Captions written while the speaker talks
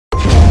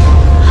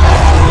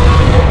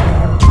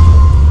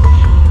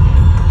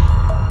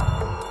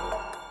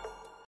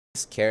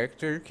this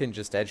character can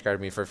just edgeguard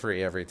me for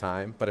free every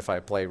time, but if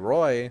I play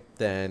Roy,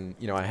 then,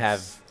 you know, I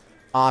have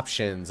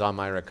options on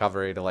my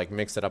recovery to, like,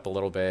 mix it up a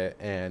little bit,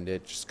 and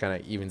it just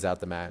kind of evens out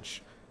the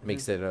match.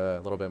 Makes it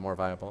a little bit more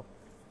viable.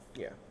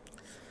 Yeah.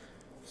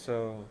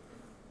 So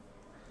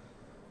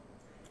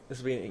this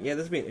will be an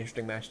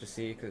interesting match to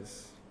see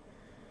because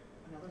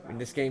I mean,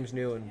 this game's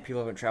new and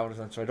people haven't traveled as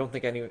much, so I don't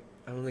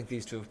think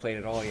these two have played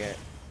at all yet.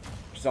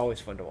 Which is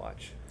always fun to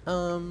watch.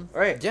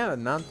 Right. Yeah,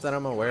 not that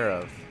I'm aware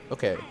of.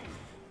 Okay.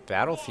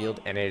 Battlefield,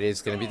 and it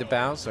is going to be the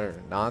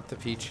Bowser, not the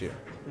Pichu.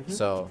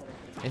 So,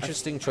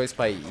 interesting choice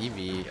by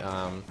Eevee.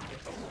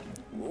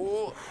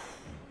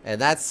 And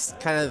that's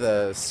kind of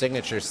the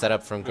signature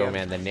setup from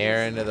Goman, the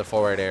nair into the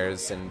forward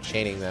airs and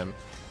chaining them.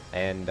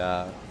 And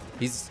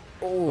he's...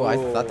 Oh, I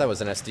thought that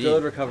was an SD.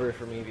 Good recovery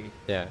from Eevee.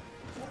 Yeah.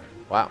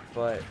 Wow.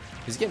 But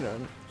he's getting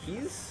him.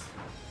 He's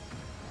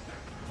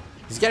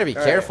got to be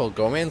careful. Right.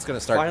 Goman's going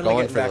to start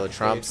going for the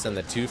trumps and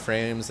the 2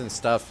 frames and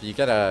stuff. You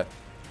got to...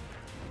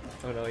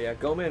 Oh, no, yeah.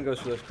 Goman goes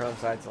for those crown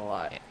sides a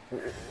lot.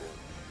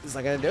 Is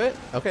that going to do it?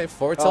 Okay,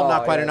 forward tilt,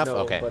 not quite enough. No,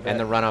 okay, and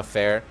the run off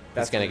fair,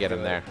 that's going to get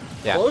him there.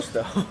 Yeah. Close,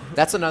 though.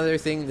 That's another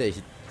thing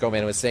that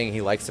Goman was saying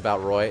he likes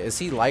about Roy, is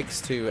he likes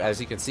to, as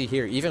you can see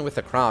here, even with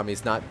the Chrom,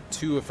 he's not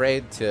too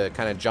afraid to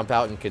kind of jump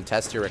out and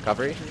contest your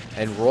recovery.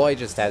 And Roy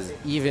just has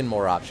even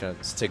more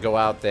options to go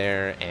out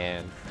there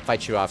and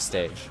fight you off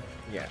stage.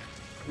 Yeah.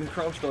 I mean,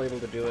 Chrom's still able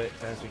to do it,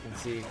 as we can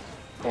see.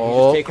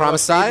 Oh, Chrom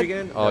aside?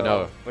 Oh,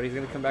 no. But he's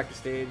going to come back to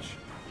stage.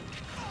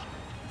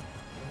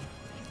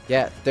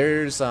 Yeah,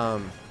 there's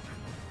kind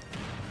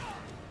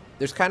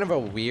of a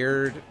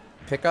weird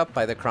pickup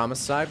by the Chrom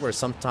side where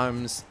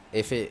sometimes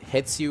if it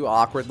hits you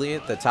awkwardly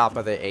at the top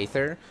of the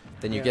Aether,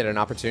 then you get an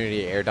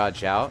opportunity to air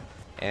dodge out.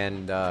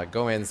 And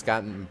Goman's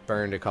gotten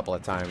burned a couple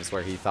of times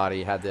where he thought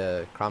he had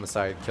the Chrom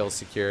side kill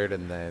secured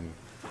and then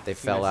they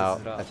fell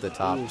out at the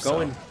top.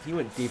 Ooh, he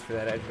went deep for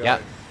that edge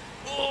guard.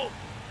 Yeah.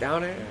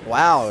 Down air.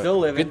 Wow. Still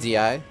living. Good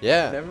DI.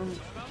 Yeah. Never...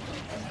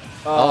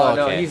 Oh,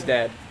 no, he's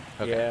dead.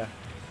 Okay. Yeah.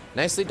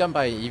 Nicely done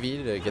by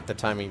Eevee to get the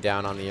timing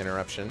down on the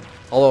interruption.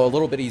 Although a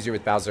little bit easier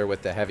with Bowser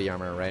with the heavy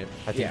armor, right?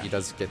 I think he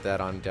does get that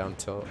on down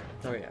tilt.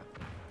 Oh, yeah.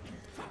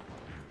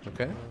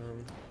 Okay.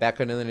 Back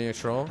into the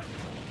neutral.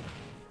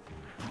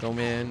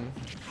 Goman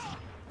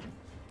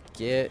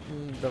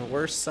getting the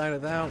worst side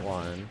of that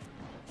one.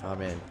 Oh,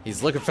 man.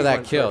 He's looking for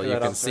that kill, you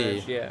can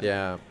see.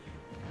 Yeah.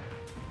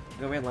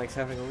 Goman likes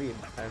having a lead,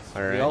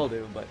 as we all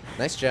do, but...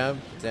 Nice job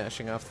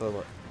dashing off the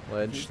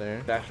ledge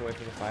there. Dashing away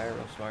from the fire,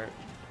 real smart.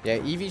 Yeah,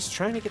 Eevee's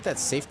trying to get that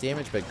safe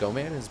damage, but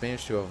Goman has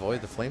managed to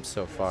avoid the flames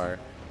so far.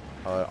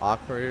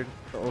 Awkward.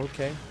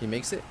 Okay, he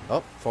makes it. Oh,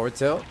 forward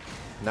tilt.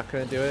 Not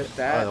going to do it.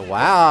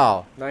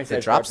 Wow. Nice.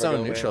 The drop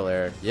zone neutral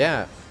air.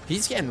 Yeah,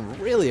 he's getting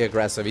really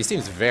aggressive. He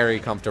seems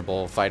very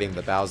comfortable fighting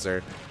the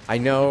Bowser. I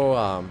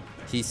know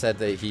he said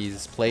that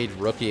he's played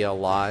Rookie a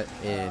lot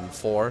in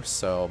 4,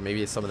 so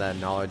maybe some of that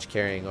knowledge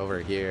carrying over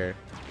here.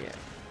 Yeah.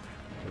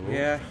 Ooh.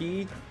 Yeah,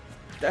 he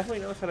definitely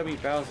knows how to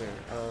beat Bowser.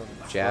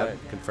 Jab,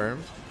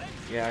 confirmed.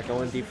 Yeah,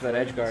 going deep for that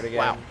edge guard again.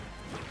 Wow.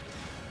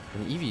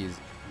 And Eevee is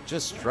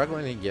just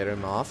struggling to get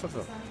him off of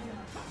him.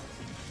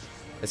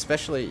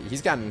 Especially,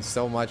 he's gotten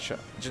so much,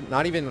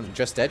 not even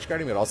just edge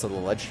guarding, but also the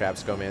ledge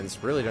traps. Goman's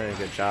really doing a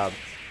good job.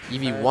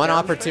 Eevee, one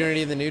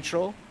opportunity in the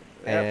neutral,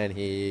 and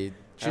he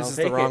chooses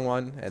the wrong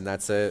one, and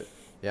that's it.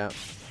 Yeah.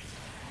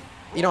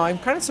 You know, I'm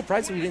kind of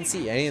surprised that we didn't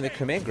see any of the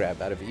command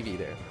grab out of Eevee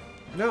there.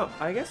 No,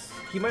 I guess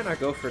he might not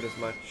go for it as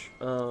much.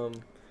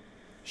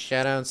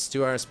 Shoutouts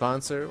to our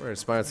sponsor. We're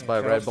sponsored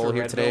by Redbull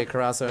here today,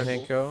 Kurasu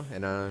Henko,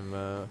 and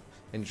I'm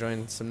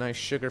enjoying some nice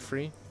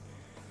sugar-free.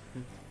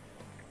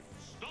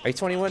 Are you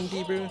 21,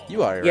 D-Brew?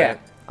 You are, right?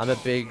 I'm a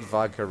big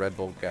vodka Red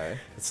Bull guy.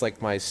 It's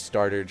like my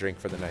starter drink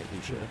for the night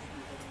usually.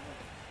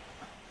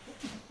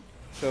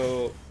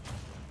 So,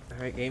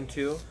 alright, game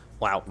 2.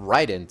 Wow,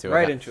 right into it.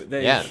 Right into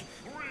it. Yeah.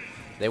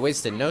 They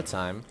wasted no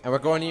time, and we're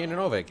going to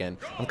Unanova again.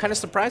 I'm kind of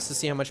surprised to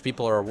see how much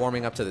people are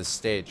warming up to this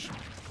stage.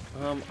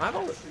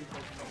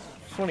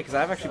 It's funny because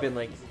I've actually been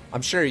like...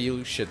 I'm sure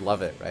you should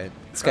love it, right?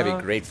 It's gotta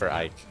be great for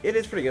Ike. It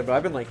is pretty good, but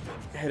I've been like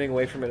heading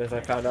away from it as I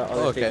found out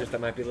other stages that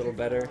might be a little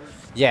better.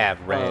 Yeah,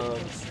 right.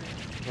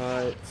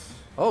 But...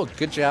 Oh,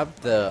 good job.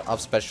 The up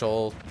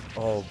special.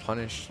 Oh,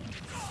 punish.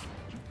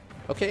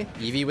 Okay,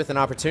 Eevee with an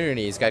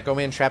opportunity. He's got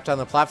Goman trapped on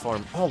the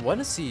platform. Oh, what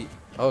is he?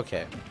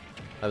 Okay.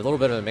 A little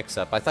bit of a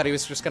mix-up. I thought he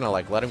was just gonna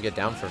like let him get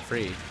down for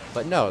free.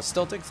 But no,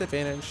 still takes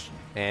advantage.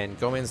 And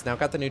Goman's now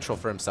got the neutral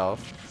for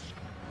himself.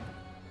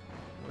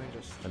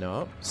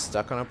 No,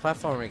 stuck on a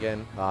platform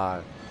again.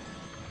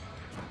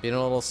 Being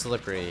a little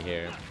slippery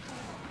here.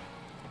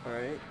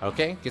 Alright.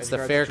 Okay, gets the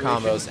fair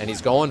combos, and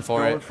he's going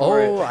for it.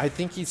 Oh, I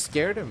think he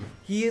scared him.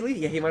 He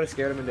might have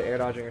scared him into air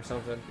dodging or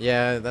something.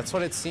 Yeah, that's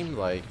what it seemed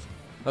like.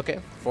 Okay,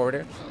 forward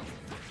air.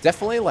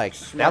 Definitely, like,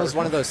 that was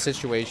one of those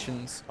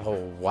situations. Oh,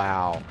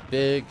 wow.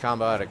 Big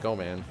combo out of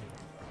Goman.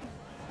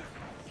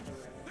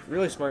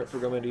 Really smart for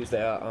Goman to use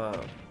that.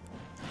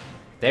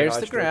 There's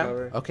the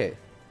grab. Okay.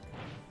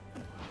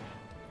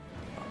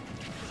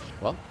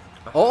 Well.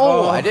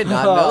 Oh, I did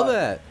not know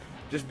that.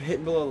 Just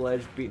hitting below the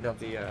ledge, beating up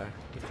the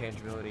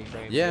intangibility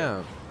frame.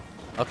 Yeah.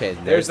 Okay,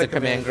 there's the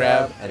command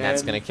grab, and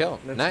that's going to kill.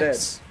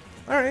 Nice.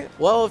 Dead. All right.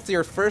 Well, if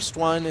your first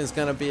one is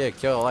going to be a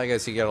kill, I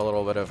guess you get a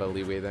little bit of a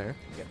leeway there.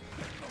 Yeah.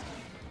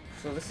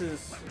 So this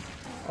is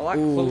a lot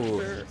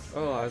closer.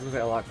 Oh, I was going to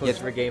say a lot closer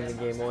for game than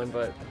game 1,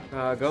 but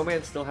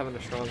Goman's still having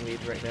a strong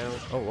lead right now.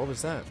 Oh, what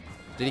was that?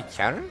 Did he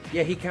counter?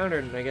 Yeah, he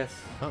countered, I guess.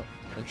 Oh,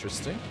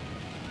 interesting.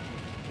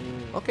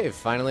 Okay,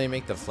 finally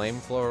make the flame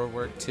floor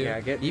work too.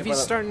 Yeah,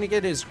 Eevee's starting to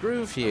get his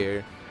groove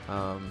here.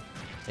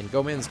 And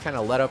Goman's kind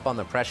of let up on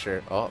the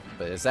pressure. Oh,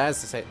 but is that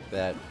to say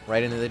that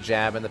right into the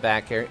jab and the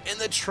back air and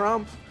the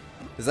trump?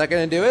 Is that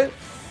going to do it?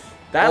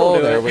 That'll do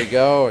it. There we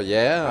go.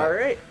 Yeah. All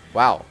right.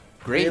 Wow.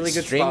 Great really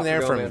good string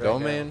there from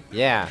Goman. Right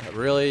yeah,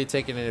 really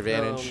taking an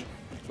advantage.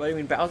 But I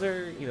mean,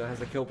 Bowser, has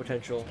the kill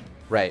potential.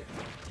 Right.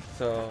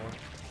 So,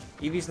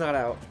 Eevee's not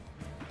out.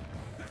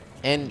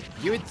 And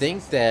you would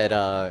think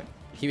that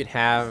he would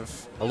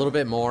have a little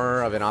bit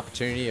more of an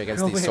opportunity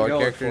against these sword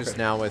characters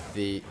now with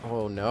the...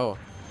 Oh, no.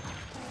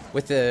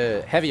 With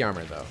the heavy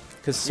armor, though.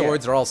 Because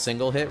swords are all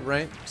single hit,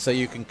 right? So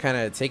you can kind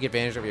of take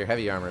advantage of your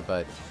heavy armor,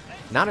 but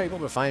not able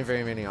to find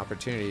very many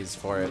opportunities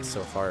for it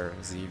so far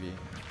as Eevee.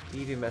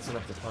 Eevee messing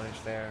up the punish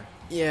there.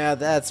 Yeah,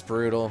 that's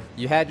brutal.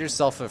 You had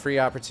yourself a free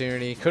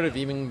opportunity. Could have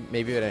even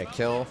maybe been a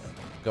kill.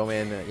 Go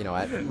in, at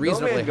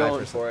reasonably high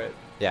percent for it.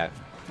 Yeah.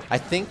 I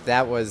think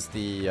that was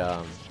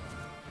the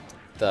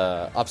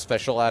up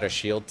special out of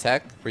shield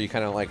tech where you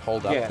kind of like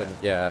hold up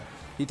and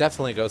he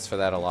definitely goes for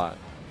that a lot.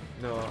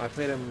 No, I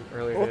played him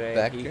earlier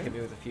today. He hit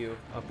me with a few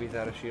upbeats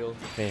out of shield.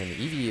 Man,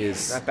 Eevee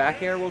is... That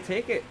back air will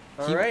take it.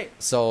 All right.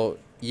 So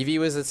Eevee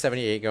was at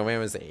 78, Goman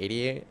was at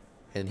 88,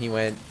 and he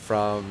went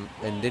from...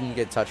 and didn't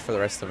get touched for the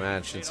rest of the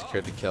match and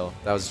secured the kill.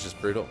 That was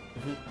just brutal.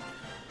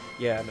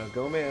 Yeah, no,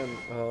 Goman...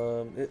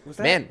 was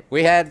that... Man,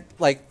 we had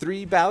like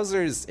 3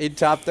 Bowsers in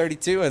top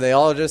 32, and they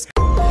all just...